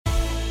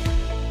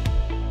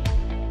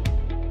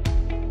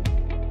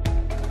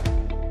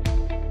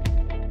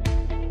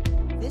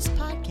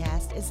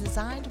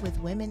designed with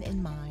women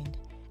in mind.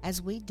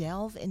 As we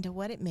delve into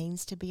what it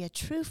means to be a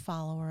true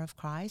follower of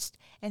Christ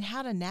and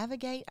how to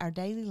navigate our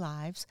daily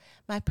lives,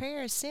 my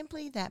prayer is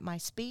simply that my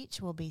speech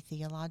will be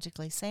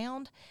theologically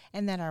sound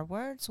and that our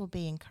words will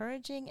be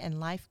encouraging and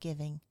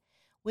life-giving.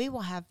 We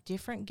will have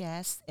different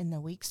guests in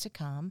the weeks to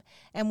come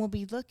and will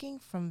be looking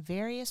from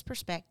various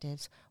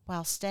perspectives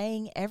while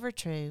staying ever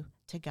true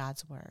to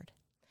God's Word.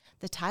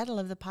 The title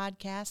of the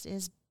podcast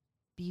is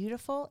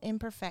Beautiful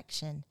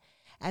Imperfection.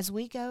 As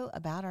we go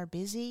about our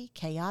busy,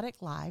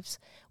 chaotic lives,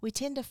 we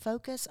tend to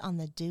focus on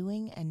the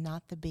doing and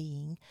not the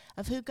being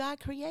of who God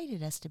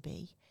created us to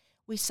be.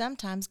 We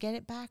sometimes get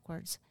it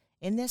backwards.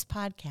 In this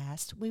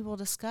podcast, we will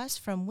discuss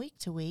from week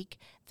to week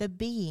the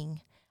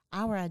being,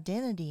 our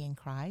identity in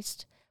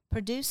Christ,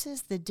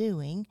 produces the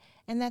doing,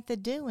 and that the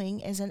doing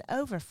is an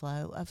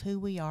overflow of who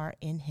we are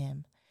in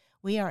Him.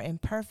 We are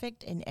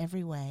imperfect in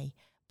every way,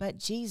 but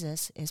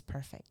Jesus is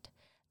perfect.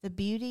 The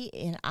beauty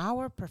in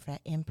our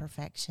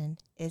imperfection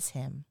is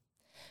Him.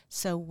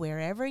 So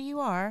wherever you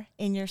are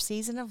in your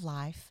season of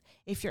life,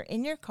 if you're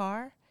in your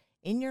car,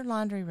 in your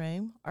laundry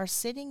room, or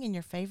sitting in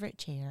your favorite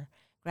chair,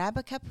 grab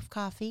a cup of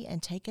coffee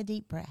and take a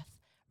deep breath.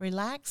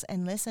 Relax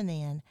and listen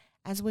in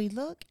as we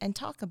look and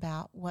talk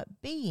about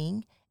what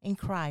being in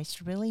Christ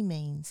really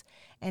means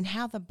and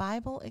how the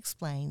Bible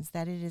explains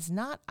that it is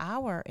not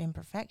our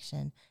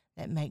imperfection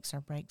that makes or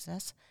breaks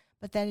us,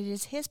 but that it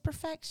is His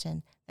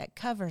perfection that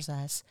covers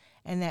us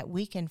and that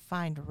we can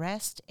find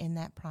rest in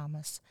that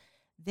promise.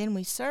 Then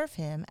we serve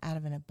Him out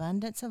of an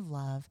abundance of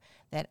love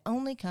that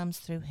only comes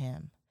through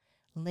Him.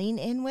 Lean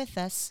in with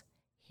us.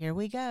 Here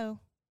we go.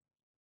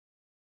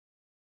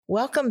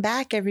 Welcome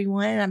back,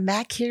 everyone. I'm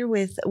back here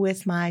with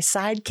my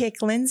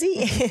sidekick,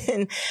 Lindsay,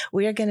 and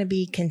we are going to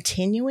be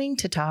continuing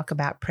to talk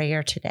about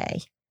prayer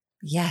today.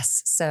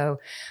 Yes. So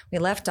we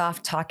left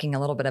off talking a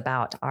little bit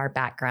about our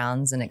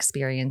backgrounds and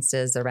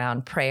experiences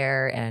around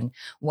prayer and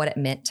what it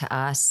meant to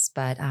us.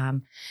 But,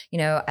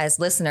 as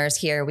listeners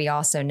here, we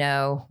also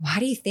know, why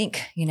do you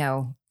think,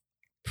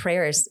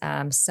 prayer is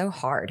so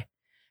hard?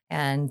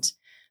 And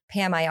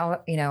Pam,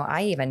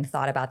 I even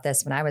thought about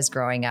this when I was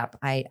growing up.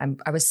 I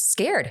was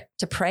scared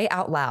to pray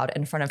out loud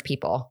in front of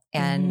people.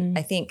 And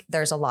I think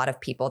there's a lot of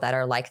people that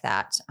are like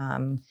that.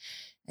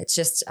 It's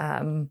just,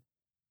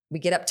 we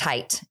get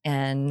uptight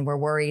and we're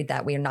worried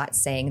that we're not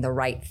saying the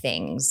right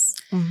things.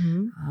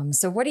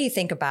 So what do you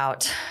think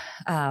about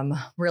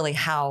really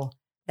how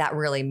that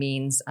really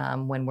means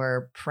when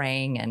we're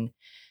praying and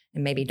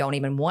maybe don't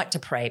even want to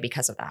pray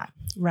because of that?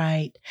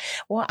 Right.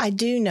 Well, I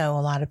do know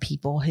a lot of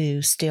people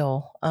who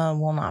still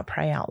will not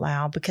pray out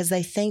loud because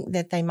they think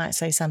that they might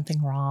say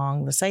something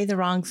wrong, they'll say the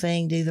wrong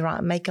thing,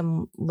 make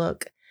them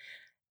look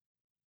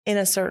in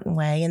a certain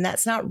way. And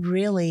that's not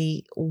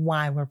really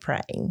why we're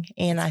praying.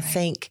 And I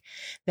think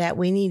that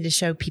we need to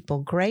show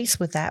people grace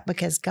with that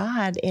because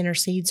God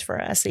intercedes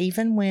for us,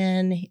 even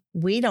when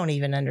we don't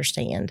even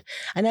understand.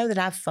 I know that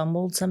I've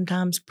fumbled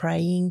sometimes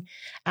praying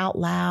out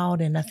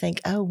loud and I think,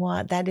 oh,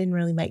 what? That didn't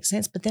really make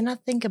sense. But then I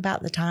think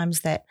about the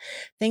times that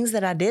things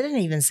that I didn't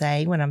even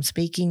say when I'm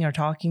speaking or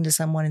talking to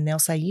someone and they'll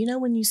say,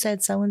 when you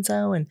said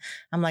so-and-so, and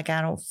I'm like,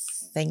 I don't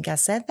think I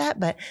said that,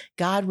 but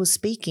God was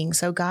speaking.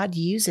 So God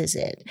uses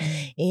it.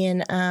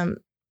 And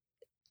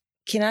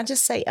can I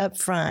just say up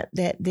front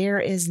that there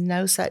is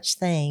no such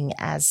thing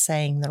as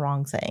saying the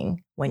wrong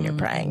thing when you're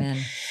praying.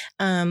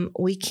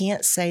 We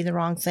can't say the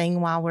wrong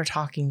thing while we're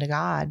talking to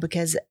God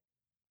because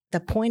the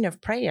point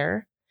of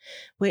prayer,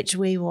 which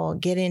we will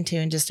get into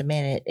in just a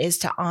minute, is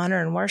to honor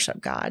and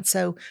worship God.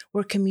 So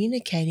we're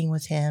communicating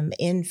with Him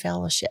in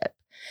fellowship.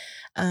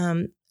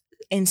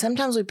 And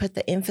sometimes we put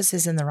the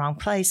emphasis in the wrong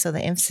place, so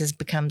the emphasis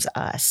becomes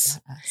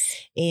us.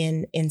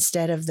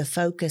 Instead of the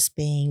focus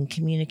being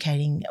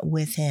communicating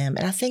with Him.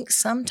 And I think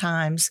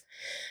sometimes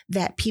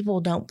that people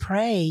don't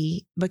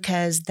pray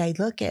because they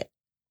look at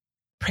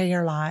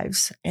prayer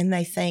lives and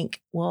they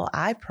think, well,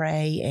 I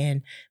pray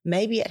and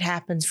maybe it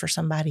happens for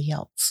somebody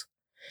else,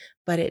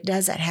 but it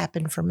doesn't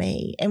happen for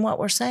me. And what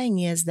we're saying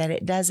is that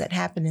it doesn't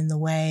happen in the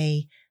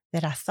way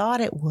that I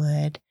thought it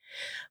would.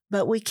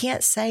 But we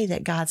can't say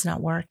that God's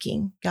not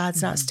working.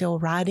 God's not still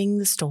writing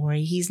the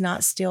story. He's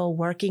not still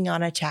working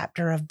on a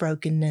chapter of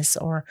brokenness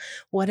or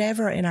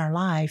whatever in our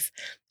life.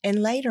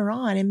 And later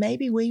on, and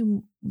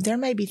there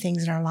may be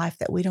things in our life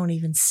that we don't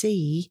even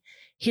see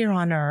here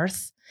on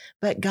earth,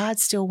 but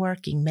God's still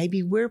working.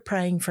 Maybe we're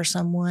praying for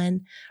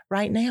someone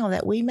right now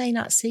that we may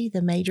not see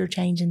the major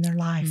change in their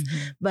life,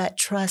 but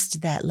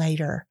trust that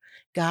later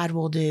God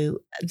will do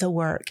the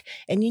work.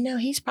 And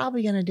He's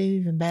probably going to do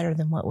even better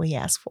than what we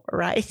ask for,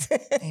 right?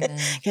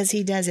 Because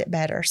He does it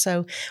better.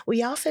 So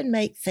we often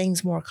make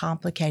things more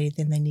complicated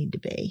than they need to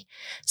be.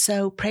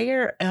 So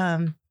prayer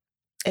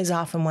is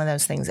often one of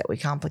those things that we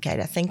complicate.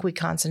 I think we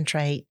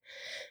concentrate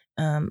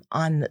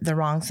on the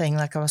wrong thing,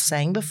 like I was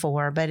saying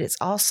before, but it's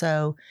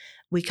also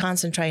we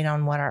concentrate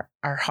on what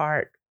our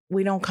heart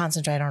we don't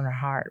concentrate on our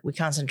heart. We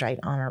concentrate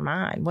on our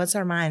mind. What's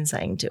our mind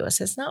saying to us?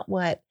 It's not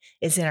what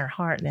is in our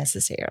heart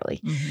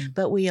necessarily,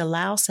 but we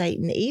allow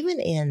Satan, even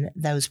in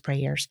those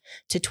prayers,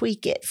 to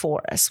tweak it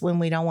for us when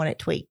we don't want it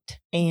tweaked.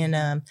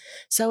 And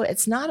so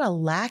it's not a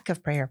lack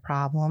of prayer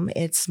problem.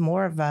 It's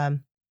more of a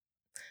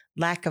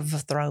lack of a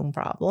throne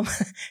problem.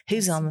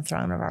 Who's on the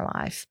throne of our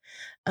life?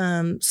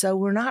 So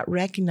we're not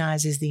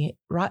recognizing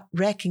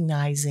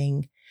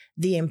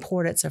the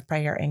importance of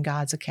prayer in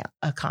God's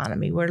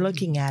economy. We're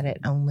looking at it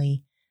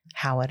only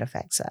how it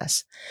affects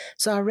us.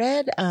 So I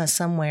read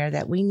somewhere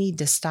that we need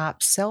to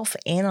stop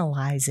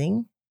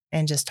self-analyzing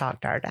and just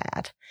talk to our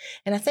dad.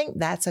 And I think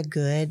that's a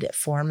good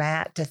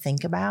format to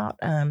think about.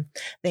 The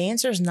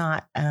answer is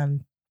not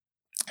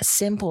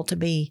simply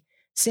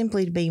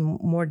to be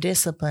more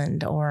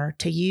disciplined or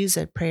to use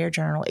a prayer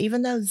journal,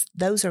 even though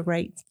those are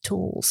great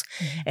tools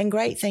and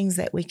great things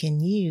that we can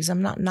use.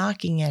 I'm not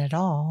knocking it at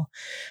all,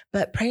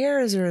 but prayer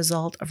is a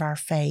result of our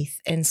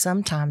faith and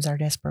sometimes our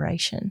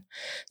desperation.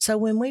 So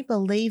when we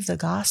believe the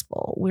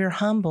gospel, we're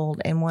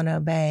humbled and want to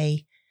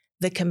obey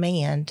the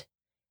command,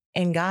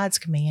 and God's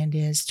command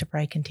is to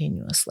pray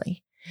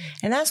continuously.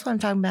 And that's what I'm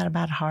talking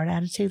about a heart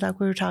attitude, like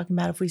we were talking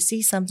about if we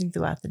see something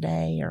throughout the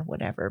day or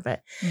whatever.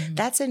 But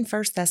that's in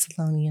 1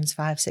 Thessalonians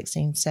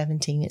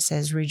 5:16-17. It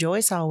says,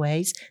 rejoice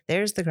always.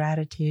 There's the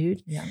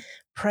gratitude. Yeah.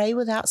 Pray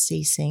without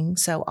ceasing.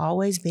 So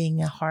always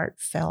being a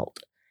heartfelt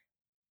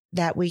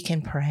that we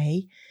can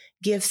pray.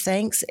 Give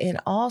thanks in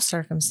all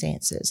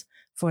circumstances,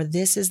 for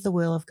this is the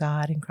will of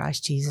God in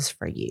Christ Jesus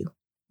for you.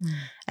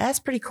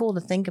 That's pretty cool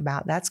to think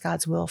about. That's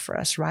God's will for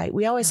us, right?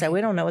 We always say we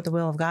don't know what the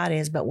will of God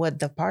is, but what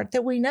the part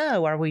that we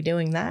know, are we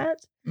doing that?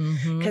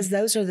 Because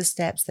those are the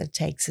steps that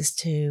takes us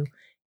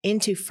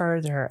into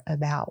further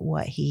about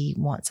what he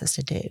wants us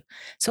to do.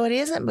 So it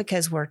isn't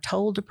because we're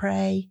told to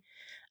pray,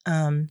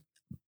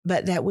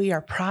 but that we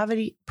are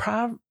poverty,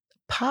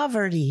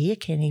 I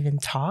can't even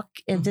talk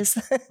in this,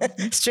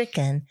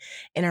 stricken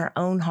in our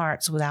own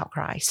hearts without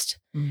Christ.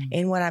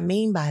 And what I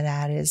mean by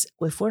that is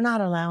if we're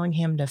not allowing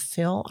him to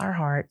fill our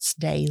hearts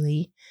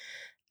daily,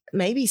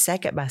 maybe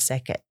second by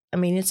second, I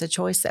mean, it's a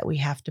choice that we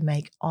have to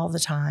make all the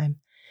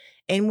time.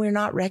 And we're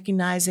not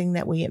recognizing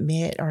that we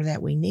admit or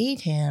that we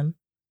need him,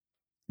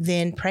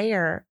 then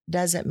prayer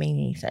doesn't mean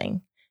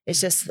anything.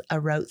 It's just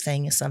a rote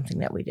thing, is something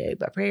that we do.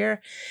 But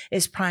prayer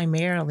is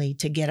primarily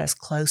to get us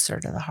closer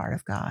to the heart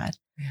of God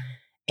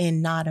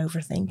and not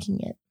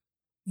overthinking it.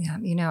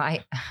 Yeah.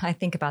 I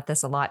think about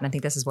this a lot. And I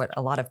think this is what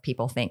a lot of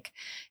people think,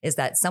 is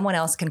that someone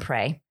else can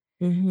pray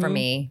for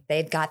me.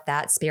 They've got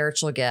that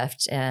spiritual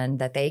gift and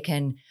that they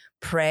can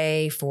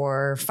pray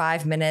for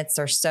 5 minutes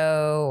or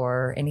so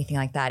or anything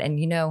like that. And,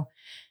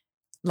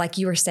 like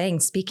you were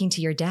saying, speaking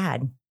to your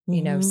dad,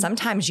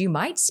 sometimes you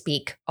might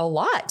speak a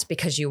lot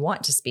because you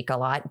want to speak a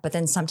lot, but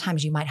then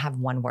sometimes you might have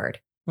one word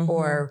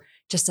or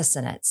just a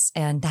sentence,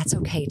 and that's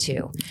okay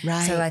too.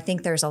 Right. So I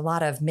think there's a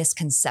lot of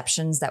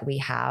misconceptions that we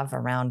have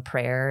around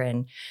prayer,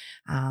 and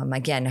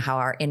again, how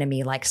our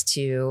enemy likes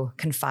to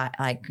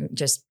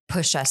just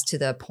push us to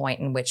the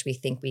point in which we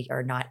think we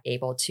are not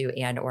able to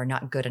or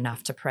not good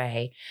enough to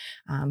pray,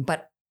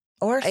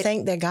 or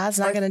think that God's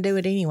not going to do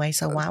it anyway.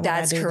 So why would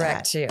I do that? That's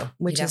correct too,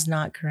 which is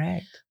not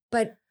correct.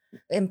 But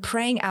in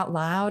praying out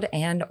loud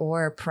and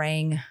or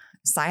praying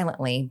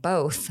silently,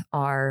 both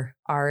are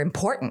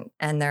important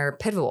and they're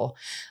pivotal.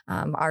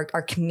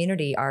 Our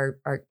community, our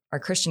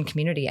Christian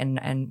community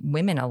and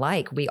women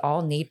alike, we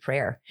all need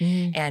prayer.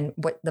 And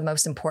what the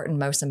most important,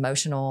 most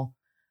emotional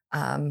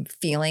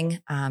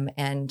feeling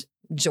and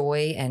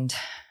joy and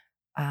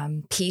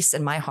peace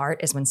in my heart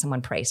is when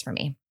someone prays for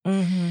me.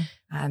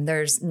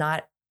 There's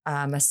not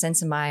a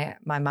sense in my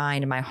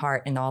mind and my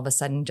heart, and all of a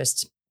sudden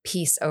just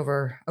peace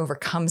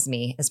overcomes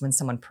me is when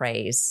someone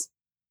prays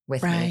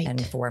with me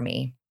and for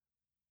me.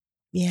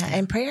 Yeah.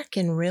 And prayer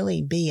can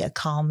really be a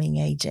calming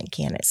agent,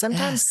 can it?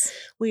 Sometimes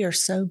we are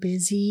so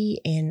busy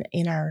in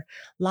our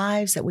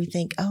lives that we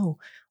think, oh,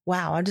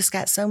 wow, I just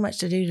got so much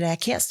to do today. I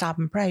can't stop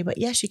and pray. But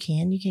yes, you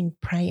can. You can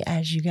pray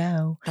as you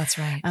go. That's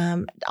right.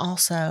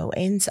 Also,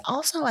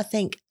 I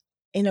think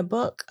in a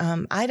book,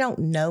 I don't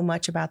know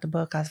much about the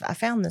book. I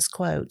found this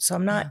quote, so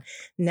I'm not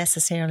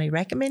necessarily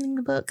recommending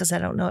the book because I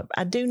don't know it.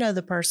 I do know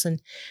the person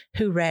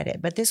who read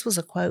it, but this was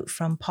a quote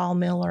from Paul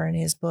Miller in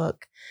his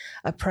book,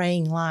 A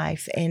Praying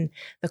Life. And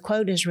the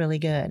quote is really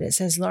good. It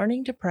says,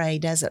 learning to pray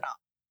doesn't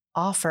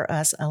offer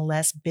us a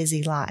less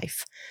busy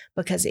life,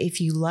 because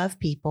if you love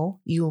people,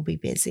 you will be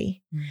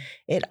busy.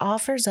 It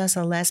offers us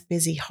a less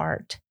busy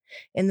heart.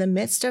 In the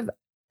midst of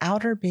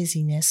outer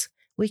busyness,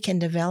 we can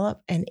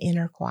develop an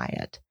inner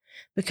quiet.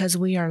 Because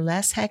we are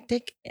less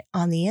hectic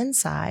on the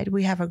inside,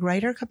 we have a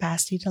greater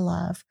capacity to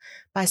love.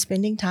 By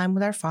spending time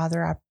with our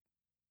Father,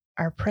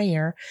 our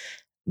prayer,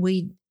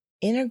 we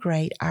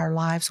integrate our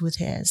lives with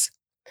His.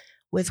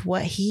 With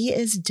what He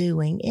is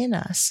doing in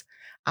us,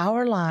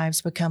 our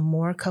lives become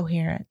more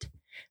coherent.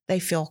 They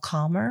feel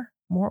calmer,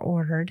 more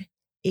ordered,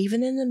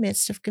 even in the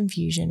midst of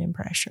confusion and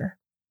pressure.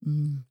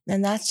 And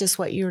that's just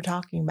what you were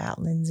talking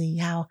about, Lindsay,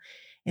 how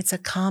it's a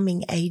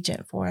calming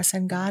agent for us.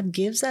 And God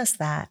gives us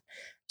that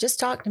Just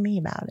talk to me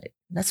about it.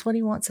 That's what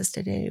he wants us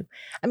to do.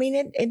 I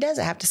mean, it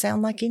doesn't have to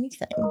sound like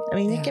anything. I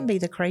mean, it can be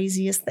the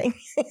craziest thing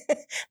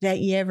that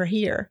you ever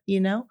hear,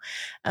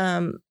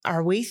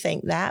 or we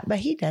think that, but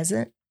he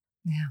doesn't,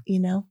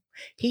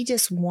 he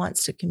just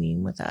wants to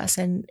commune with us.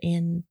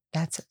 And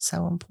that's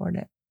so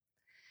important.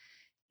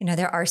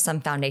 There are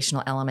some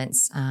foundational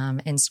elements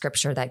in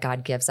scripture that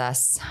God gives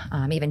us.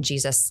 Even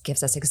Jesus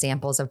gives us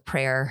examples of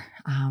prayer.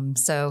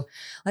 So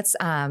let's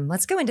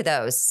go into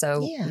those.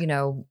 So,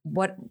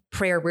 what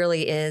prayer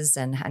really is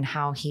and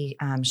how he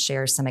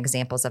shares some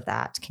examples of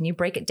that. Can you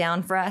break it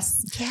down for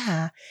us?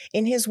 Yeah.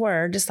 In his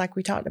word, just like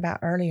we talked about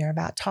earlier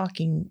about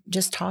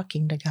just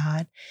talking to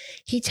God,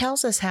 he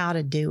tells us how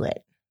to do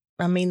it.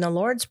 I mean, the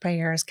Lord's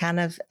Prayer is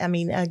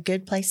a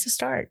good place to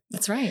start.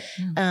 That's right.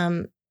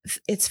 Yeah.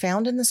 It's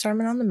found in the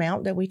Sermon on the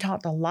Mount that we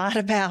talked a lot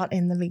about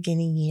in the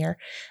beginning year,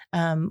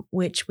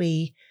 which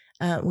we,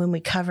 when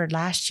we covered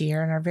last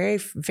year in our very,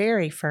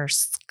 very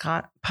first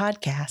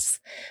podcast.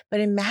 But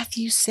in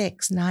Matthew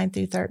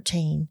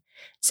 6:9-13, it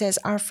says,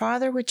 "Our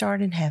Father which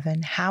art in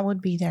heaven, hallowed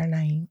be thy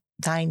name.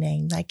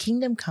 Thy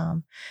kingdom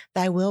come,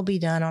 thy will be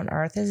done on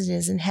earth as it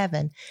is in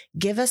heaven.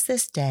 Give us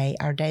this day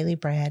our daily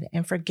bread,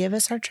 and forgive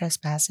us our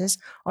trespasses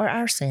or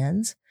our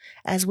sins,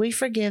 as we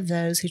forgive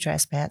those who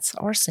trespass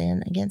or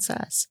sin against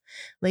us.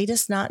 Lead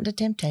us not into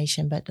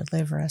temptation, but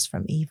deliver us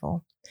from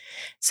evil."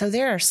 So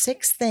there are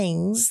 6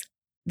 things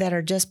that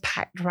are just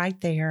packed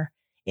right there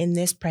in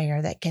this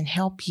prayer that can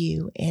help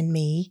you and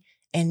me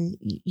and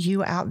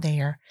you out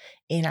there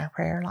in our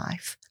prayer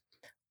life.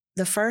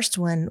 The first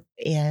one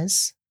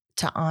is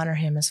to honor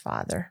him as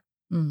Father.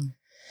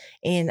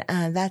 And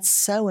that's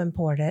so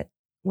important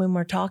when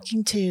we're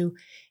talking to,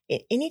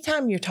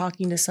 anytime you're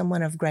talking to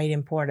someone of great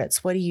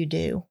importance, what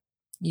do?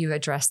 You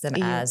address them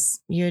as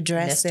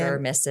Mr.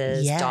 them,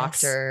 Mrs., yes.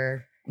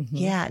 Doctor. Mm-hmm.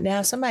 Yeah. Now,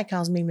 if somebody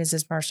calls me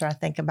Mrs. Mercer, I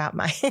think about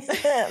my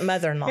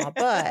mother-in-law,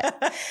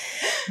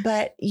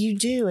 but you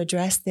do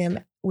address them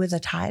with a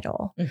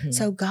title. Mm-hmm.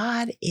 So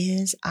God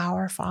is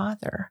our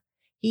Father.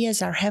 He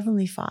is our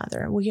Heavenly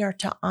Father. We are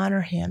to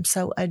honor him.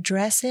 So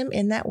address him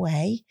in that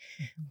way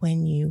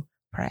when you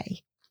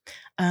pray.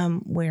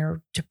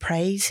 We're to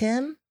praise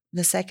him.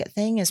 The second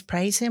thing is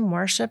praise him,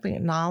 worship, and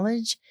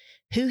acknowledge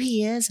who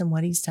he is and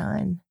what he's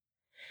done.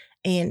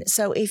 And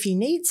so if you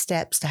need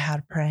steps to how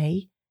to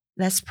pray,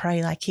 let's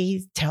pray like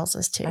he tells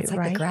us to. That's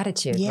like the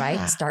gratitude,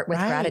 right? Start with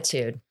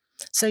gratitude.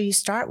 So you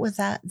start with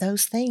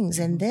those things,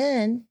 and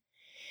then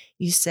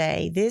you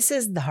say, this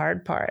is the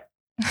hard part.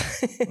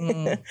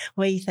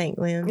 What do you think,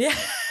 Lynn? Yeah.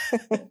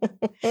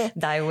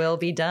 Thy will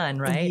be done,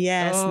 right?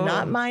 Yes,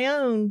 not my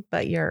own,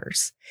 but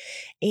yours.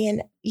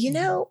 And,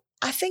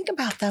 I think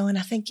about and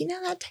I think,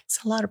 that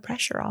takes a lot of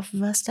pressure off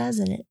of us,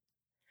 doesn't it?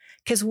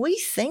 Because we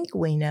think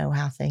we know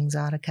how things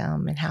ought to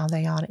come and how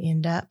they ought to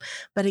end up.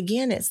 But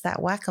again, it's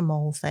that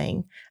whack-a-mole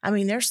thing. I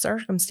mean, there's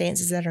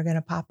circumstances that are going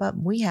to pop up.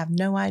 We have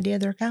no idea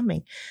they're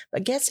coming.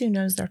 But guess who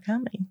knows they're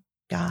coming?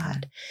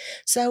 God.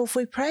 So if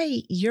we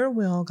pray, your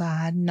will,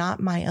 God,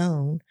 not my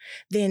own,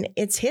 then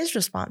it's his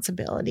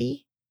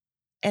responsibility.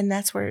 And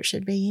that's where it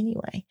should be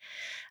anyway.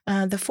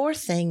 The fourth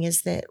thing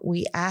is that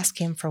we ask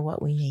him for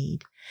what we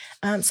need.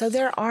 So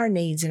there are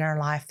needs in our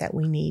life that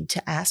we need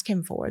to ask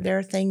him for. There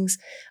are things,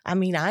 I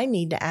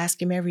need to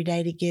ask him every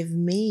day to give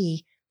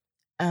me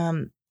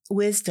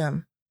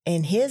wisdom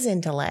and his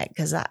intellect,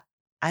 because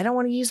I don't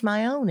want to use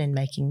my own in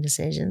making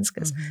decisions,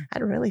 because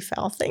I'd really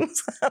foul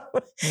things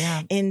up.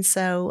 Yeah. And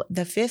so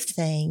the fifth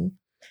thing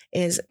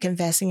is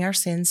confessing our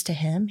sins to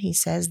him. He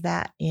says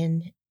that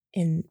in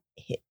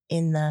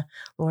the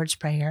Lord's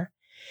Prayer.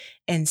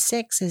 And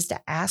 6 is to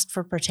ask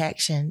for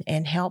protection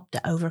and help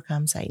to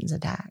overcome Satan's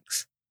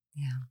attacks.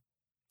 Yeah.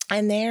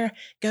 And there,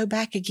 go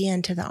back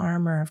again to the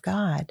armor of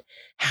God.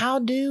 How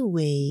do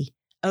we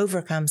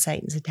overcome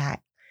Satan's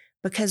attack?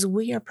 Because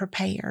we are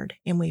prepared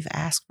and we've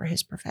asked for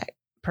his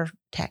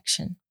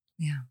protection.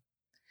 Yeah.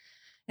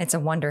 It's a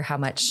wonder how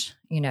much,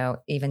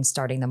 even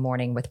starting the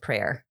morning with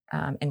prayer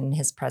in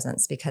his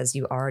presence, because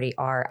you already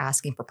are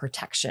asking for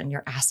protection.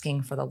 You're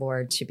asking for the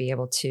Lord to be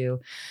able to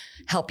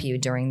help you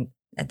during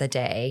the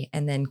day,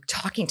 and then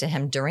talking to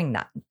him during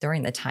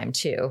the time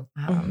too.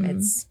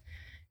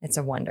 It's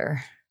a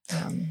wonder.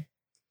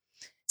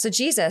 So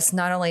Jesus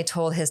not only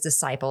told his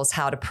disciples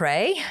how to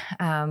pray,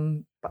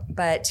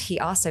 but he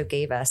also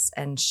gave us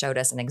and showed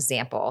us an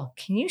example.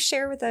 Can you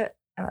share with a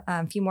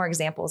few more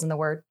examples in the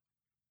word?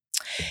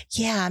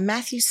 Yeah,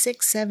 Matthew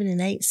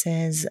 6:7-8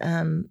 says,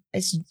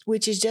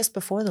 which is just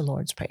before the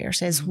Lord's Prayer,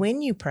 says,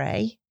 when you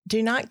pray,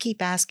 do not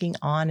keep asking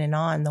on and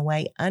on the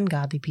way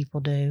ungodly people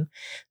do.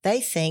 They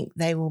think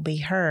they will be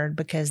heard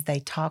because they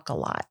talk a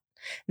lot.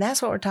 And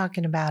that's what we're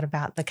talking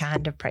about the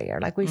kind of prayer.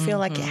 Like we feel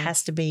like it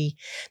has to be,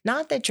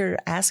 not that you're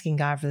asking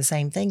God for the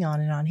same thing on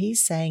and on.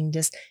 He's saying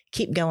just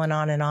keep going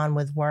on and on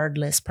with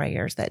wordless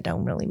prayers that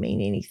don't really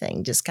mean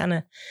anything. Just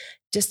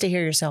to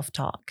hear yourself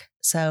talk.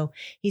 So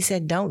he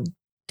said,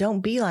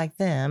 don't be like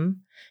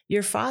them.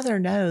 Your Father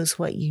knows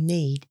what you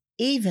need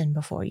even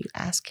before you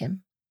ask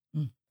him.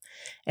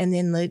 And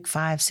then Luke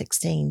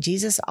 5:16,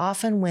 Jesus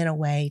often went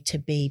away to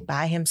be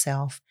by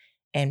himself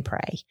and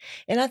pray.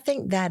 And I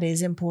think that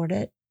is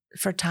important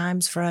for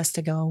times for us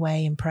to go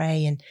away and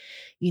pray. And,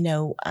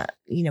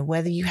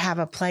 whether you have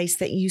a place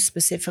that you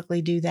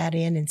specifically do that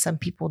in, and some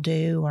people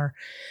do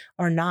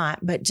or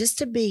not, but just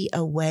to be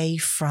away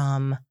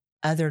from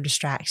other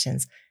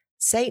distractions.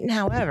 Satan,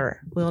 however,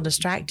 will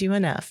distract you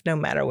enough no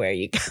matter where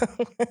you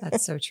go.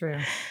 That's so true.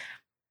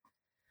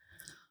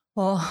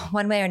 Well,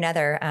 one way or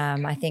another,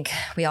 I think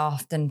we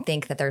often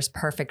think that there's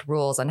perfect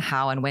rules on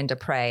how and when to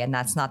pray, and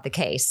that's not the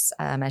case.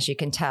 As you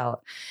can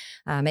tell,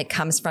 it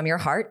comes from your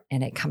heart,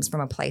 and it comes from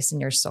a place in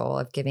your soul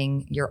of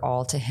giving your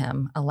all to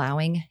him,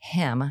 allowing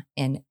him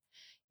in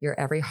your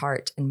every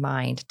heart and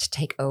mind to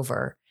take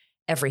over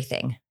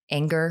everything: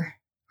 anger,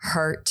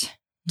 hurt,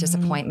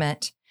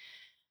 disappointment,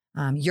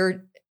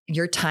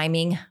 your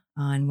timing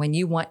on when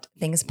you want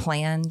things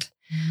planned.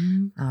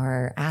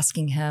 Or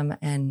asking him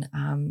and,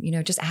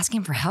 just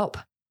asking for help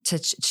to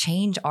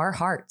change our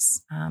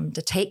hearts,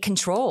 to take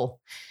control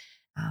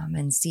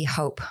and see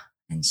hope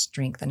and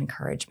strength and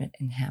encouragement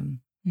in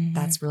him. Mm-hmm.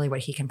 That's really what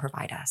he can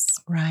provide us.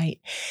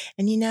 Right.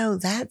 And,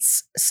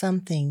 that's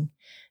something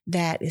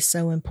that is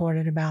so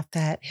important about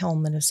that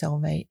helmet of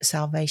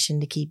salvation,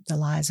 to keep the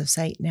lies of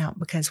Satan out,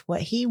 because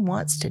what he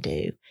wants to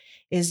do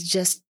is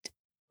just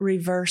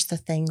reverse the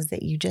things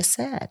that you just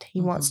said. He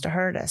wants to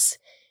hurt us.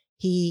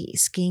 He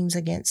schemes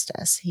against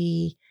us.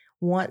 He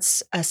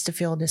wants us to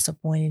feel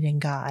disappointed in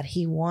God.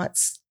 He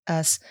wants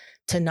us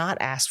to not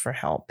ask for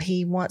help.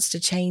 He wants to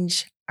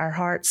change our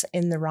hearts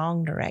in the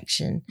wrong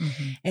direction.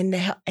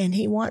 And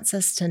he wants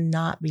us to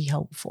not be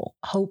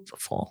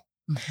hopeful.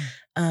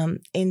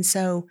 And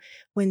so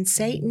when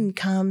Satan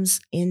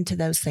comes into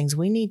those things,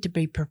 we need to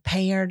be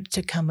prepared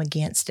to come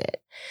against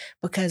it.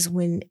 Because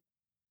when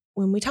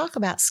we talk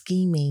about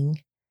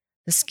scheming,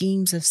 the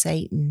schemes of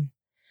Satan,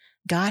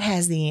 God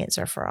has the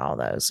answer for all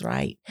those,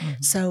 right?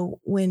 So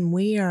when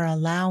we are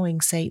allowing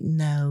Satan,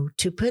 though,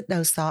 to put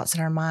those thoughts in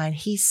our mind,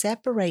 he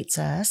separates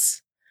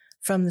us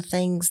from the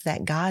things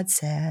that God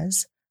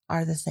says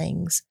are the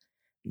things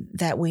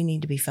that we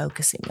need to be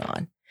focusing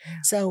on. Yeah.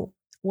 So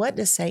what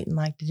does Satan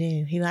like to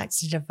do? He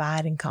likes to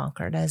divide and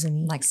conquer, doesn't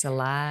he? Likes to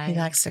lie. He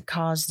likes to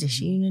cause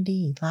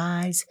disunity. He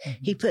lies.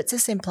 He puts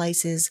us in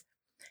places,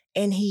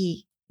 and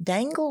he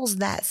dangles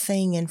that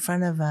thing in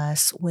front of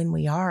us when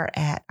we are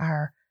at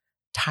our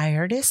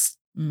tiredest,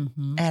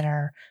 at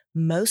our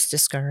most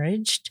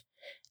discouraged,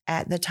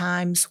 at the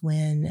times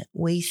when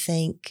we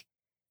think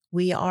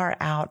we are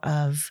out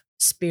of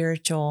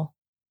spiritual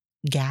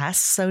gas,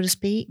 so to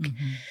speak.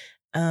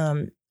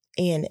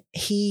 And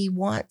he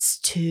wants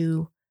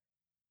to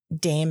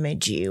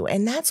damage you.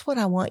 And that's what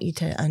I want you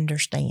to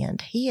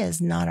understand. He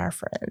is not our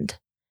friend.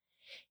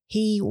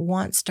 He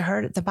wants to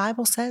hurt it. The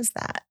Bible says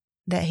that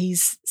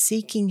he's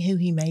seeking who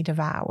he may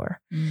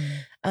devour.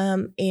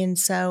 And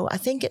so I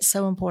think it's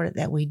so important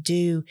that we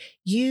do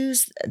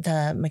use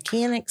the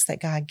mechanics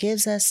that God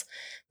gives us,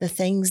 the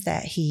things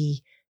that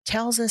he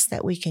tells us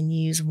that we can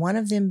use, one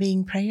of them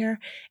being prayer,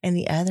 and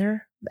the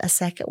other, a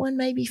second one,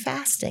 may be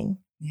fasting.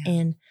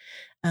 Yeah.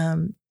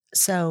 And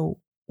so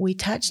we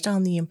touched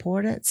on the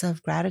importance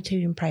of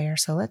gratitude and prayer.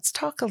 So let's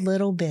talk a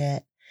little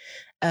bit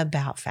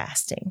about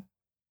fasting.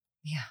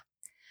 Yeah.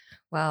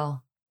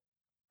 Well,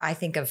 I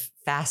think of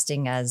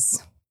fasting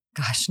as,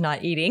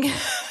 not eating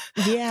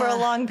for a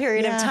long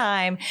period of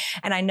time.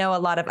 And I know a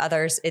lot of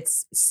others,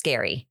 it's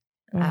scary.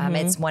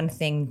 It's one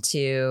thing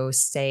to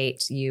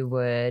state you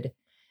would,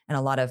 and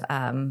a lot of,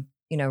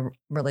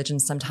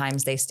 religions,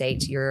 sometimes they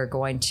state you're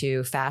going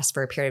to fast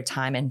for a period of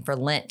time. And for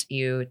Lent,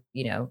 you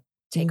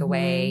take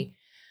away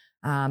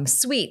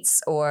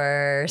sweets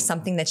or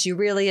something that you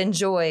really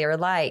enjoy or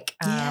like,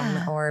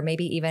 or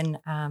maybe even,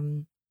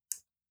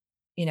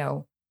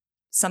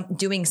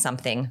 doing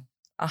something,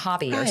 a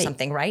hobby or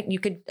something, right?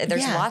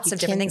 There's lots of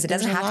different things. It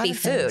doesn't have to be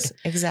food.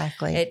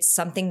 Exactly. It's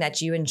something that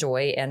you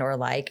enjoy and or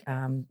like,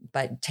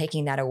 but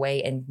taking that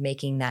away and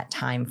making that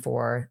time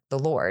for the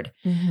Lord.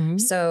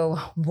 So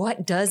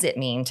what does it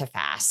mean to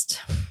fast?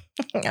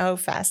 Oh,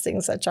 fasting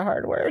is such a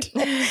hard word.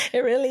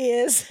 It really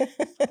is.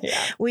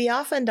 We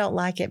often don't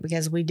like it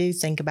because we do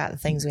think about the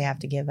things we have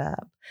to give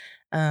up.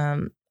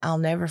 I'll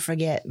never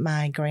forget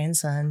my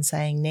grandson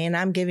saying, "Nan,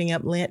 I'm giving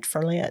up Lent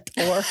for Lent,"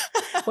 or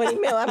 "What do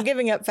you mean? I'm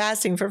giving up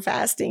fasting for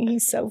fasting."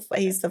 He's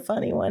the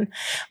funny one,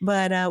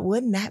 but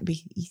wouldn't that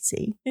be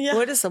easy? Yeah.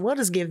 We'll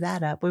just give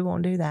that up. We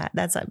won't do that.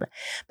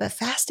 But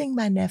fasting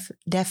by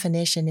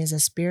definition is a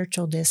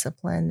spiritual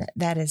discipline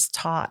that is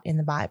taught in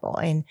the Bible,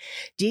 and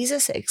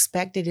Jesus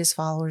expected his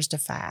followers to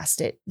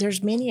fast.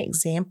 There's many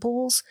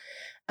examples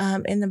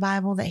in the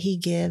Bible that he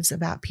gives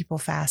about people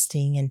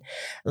fasting. And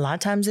a lot of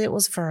times it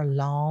was for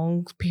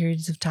long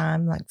periods of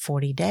time, like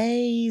 40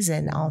 days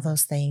and all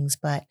those things.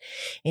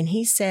 And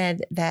he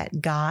said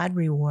that God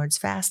rewards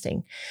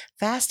fasting.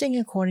 Fasting,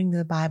 according to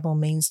the Bible,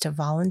 means to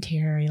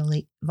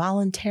voluntarily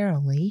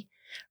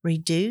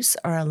reduce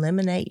or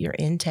eliminate your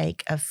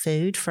intake of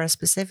food for a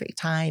specific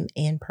time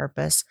and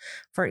purpose.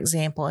 For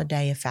example, a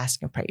day of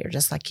fasting and prayer,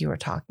 just like you were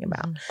talking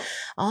about.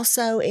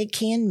 Also, it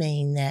can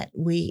mean that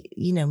we,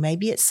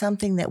 maybe it's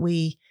something that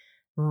we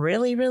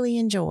really, really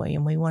enjoy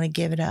and we want to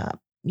give it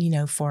up,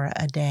 for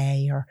a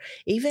day or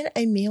even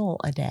a meal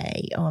a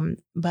day.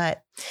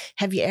 But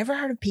have you ever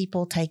heard of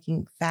people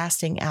taking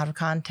fasting out of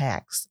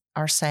context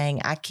or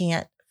saying, I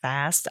can't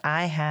fast?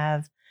 I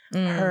have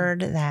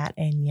heard that.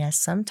 And yes,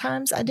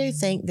 sometimes I do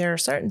think there are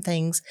certain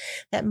things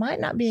that might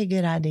not be a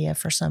good idea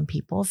for some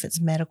people if it's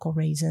medical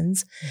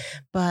reasons.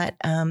 But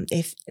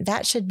if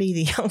that should be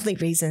the only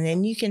reason,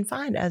 then you can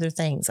find other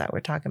things like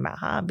we're talking about,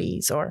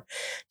 hobbies, or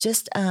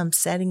just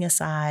setting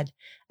aside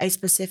a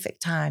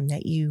specific time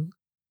that you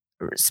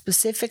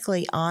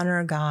specifically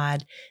honor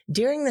God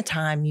during the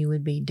time you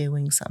would be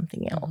doing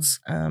something else.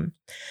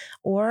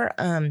 Or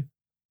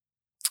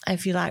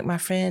if you like my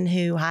friend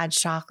who hides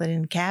chocolate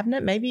in the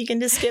cabinet, maybe you can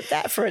just skip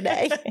that for a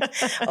day.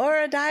 Or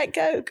a Diet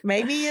Coke.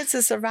 Maybe it's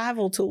a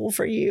survival tool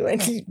for you,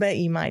 but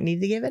you might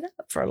need to give it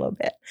up for a little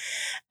bit.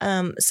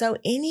 So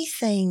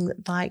anything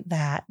like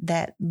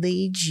that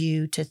leads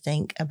you to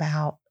think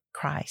about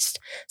Christ.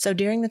 So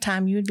during the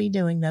time you would be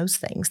doing those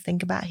things,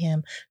 think about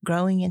him,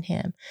 growing in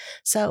him.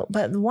 So,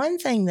 but the one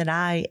thing that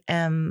I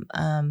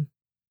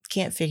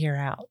can't figure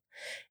out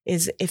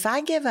is if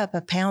I give up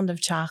a pound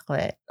of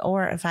chocolate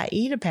or if I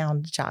eat a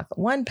pound of chocolate,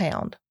 1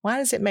 pound, why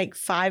does it make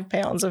 5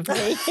 pounds of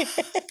me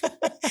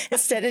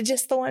instead of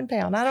just the 1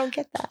 pound? I don't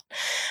get that.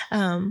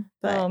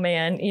 But oh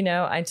man,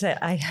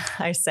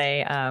 I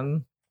say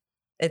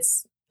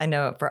it's, I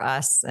know for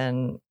us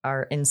and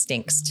our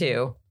instincts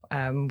too,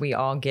 we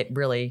all get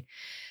really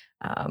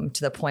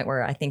to the point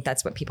where I think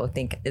that's what people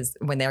think is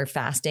when they're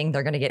fasting,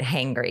 they're going to get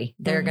hangry.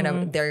 They're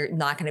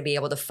not going to be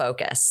able to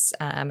focus.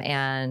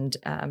 And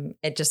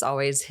it just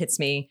always hits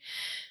me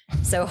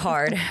so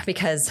hard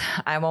because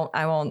I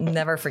won't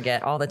never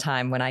forget all the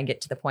time when I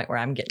get to the point where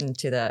I'm getting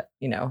to the,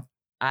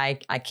 I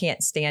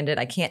can't stand it.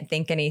 I can't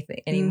think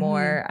anything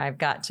anymore. I've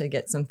got to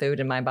get some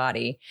food in my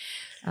body.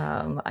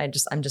 I'm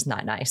just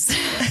not nice.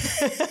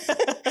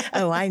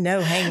 Oh, I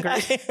know,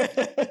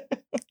 hangry.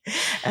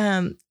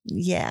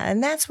 Yeah.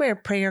 And that's where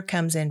prayer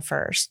comes in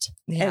first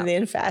and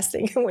then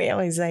fasting. We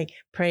always say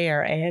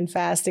prayer and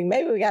fasting.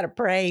 Maybe we got to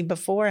pray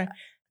before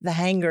the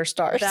hanger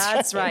starts.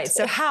 That's right.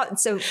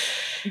 So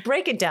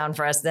break it down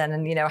for us then.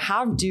 And,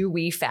 how do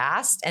we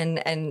fast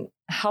and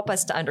help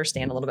us to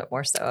understand a little bit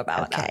more so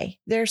about that? Okay.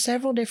 There are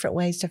several different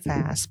ways to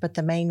fast, but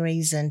the main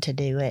reason to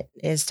do it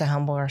is to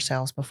humble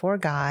ourselves before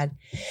God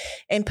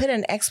and put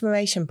an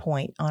exclamation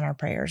point on our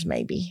prayers,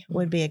 maybe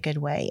would be a good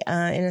way.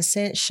 In a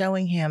sense,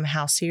 showing him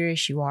how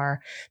serious you are,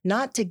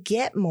 not to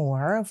get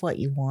more of what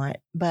you want,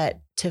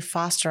 but to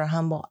foster a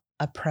humble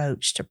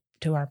approach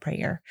to our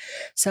prayer.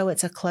 So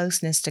it's a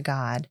closeness to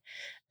God.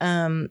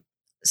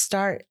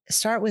 Start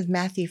with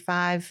Matthew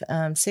 5,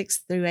 6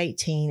 through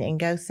 18 and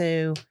go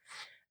through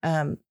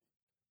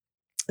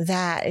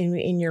that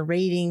in your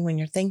reading. When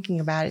you're thinking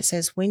about it, it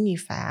says, when you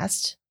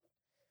fast,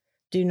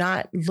 do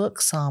not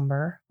look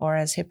somber or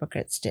as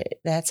hypocrites do.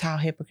 That's how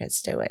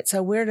hypocrites do it.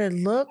 So we're to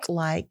look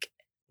like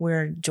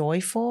we're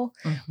joyful.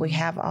 We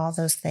have all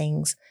those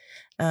things.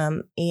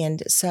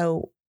 And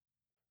so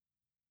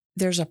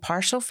there's a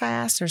partial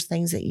fast. There's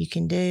things that you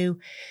can do.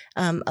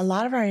 A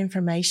lot of our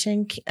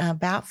information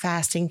about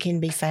fasting can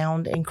be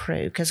found in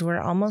Cru because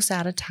we're almost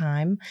out of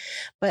time.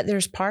 But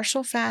there's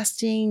partial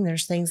fasting.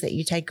 There's things that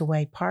you take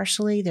away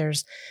partially.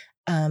 There's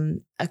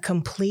a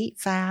complete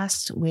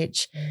fast,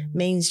 which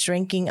means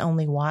drinking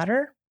only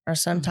water or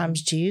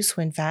sometimes juice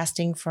when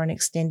fasting for an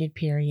extended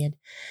period.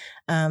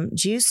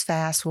 Juice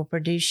fast will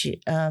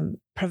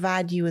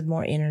provide you with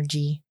more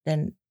energy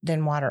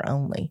than water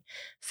only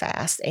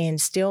fast and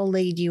still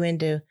lead you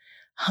into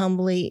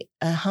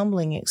a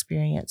humbling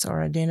experience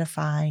or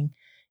identifying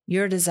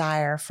your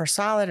desire for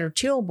solid or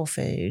chewable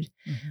food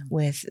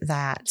with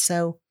that.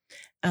 So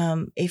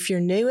if you're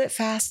new at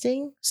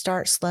fasting,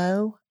 start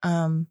slow.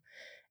 And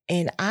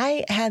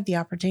I had the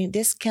opportunity,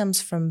 this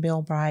comes from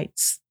Bill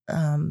Bright's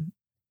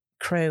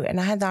Cru, and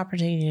I had the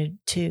opportunity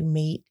to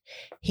meet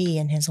he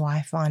and his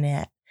wife,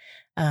 Vonette,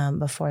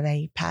 before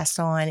they passed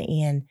on.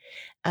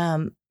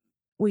 And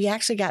we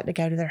actually got to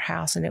go to their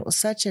house, and it was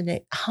such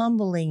a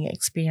humbling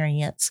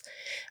experience.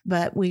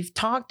 But we've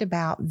talked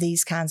about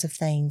these kinds of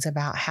things,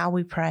 about how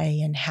we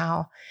pray and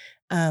how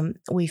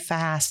we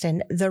fast,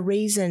 and the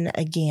reason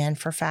again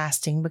for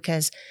fasting,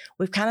 because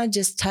we've kind of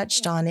just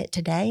touched on it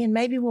today, and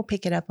maybe we'll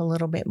pick it up a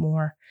little bit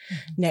more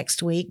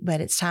next week,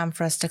 but it's time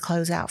for us to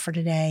close out for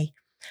today.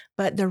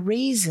 But the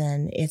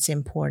reason it's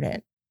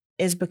important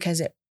is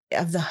because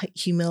of the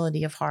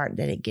humility of heart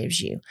that it gives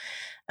you.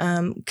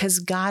 Because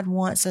God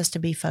wants us to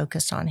be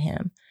focused on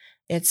him.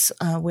 It's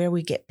where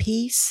we get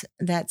peace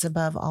that's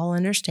above all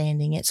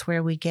understanding. It's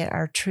where we get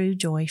our true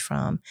joy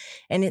from.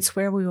 And it's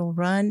where we will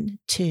run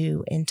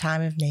to in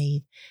time of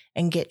need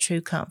and get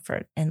true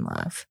comfort and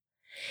love.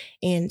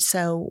 And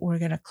so we're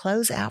going to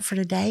close out for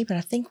today, but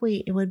I think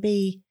it would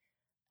be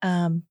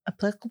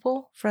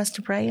applicable for us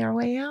to pray our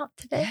way out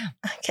today. Yeah.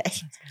 Okay.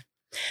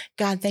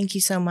 God, thank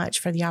you so much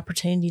for the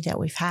opportunity that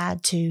we've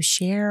had to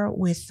share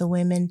with the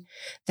women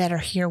that are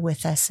here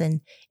with us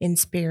and in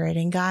spirit.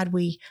 And God,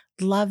 we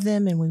love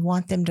them and we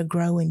want them to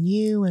grow in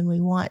you and we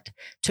want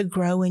to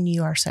grow in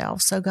you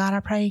ourselves. So God, I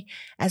pray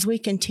as we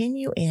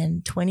continue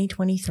in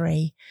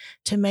 2023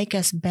 to make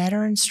us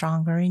better and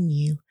stronger in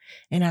you.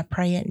 And I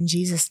pray it in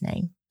Jesus'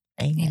 name.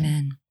 Amen.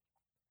 Amen.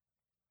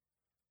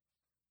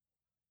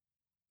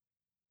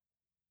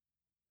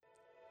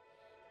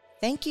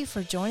 Thank you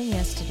for joining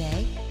us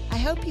today. I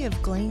hope you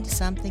have gleaned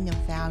something of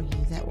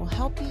value that will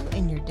help you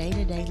in your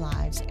day-to-day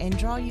lives and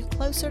draw you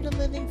closer to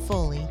living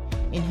fully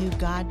in who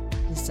God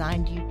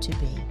designed you to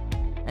be.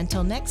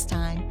 Until next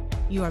time,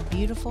 you are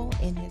beautiful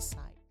in His sight.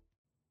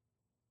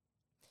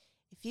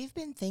 If you've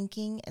been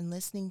thinking and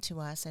listening to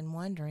us and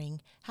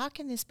wondering, how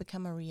can this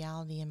become a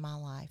reality in my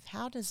life?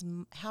 How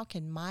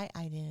can my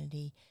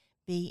identity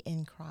be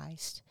in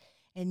Christ?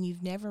 And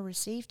you've never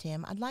received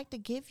Him, I'd like to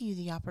give you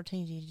the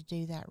opportunity to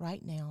do that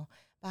right now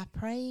by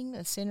praying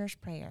the sinner's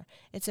prayer.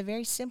 It's a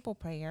very simple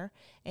prayer,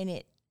 and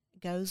it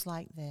goes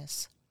like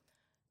this.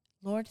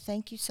 Lord,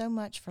 thank you so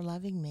much for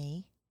loving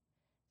me.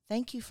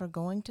 Thank you for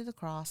going to the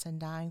cross and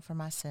dying for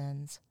my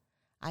sins.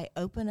 I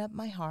open up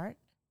my heart.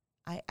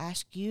 I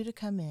ask you to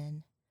come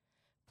in.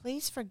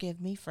 Please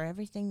forgive me for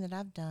everything that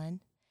I've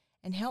done,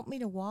 and help me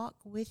to walk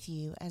with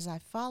you as I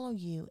follow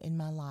you in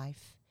my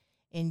life.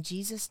 In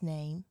Jesus'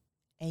 name,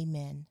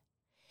 amen.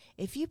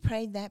 If you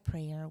prayed that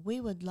prayer,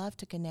 we would love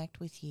to connect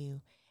with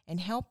you and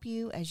help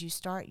you as you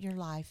start your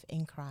life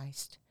in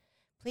Christ.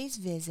 Please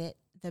visit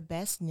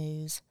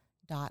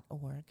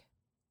thebestnews.org.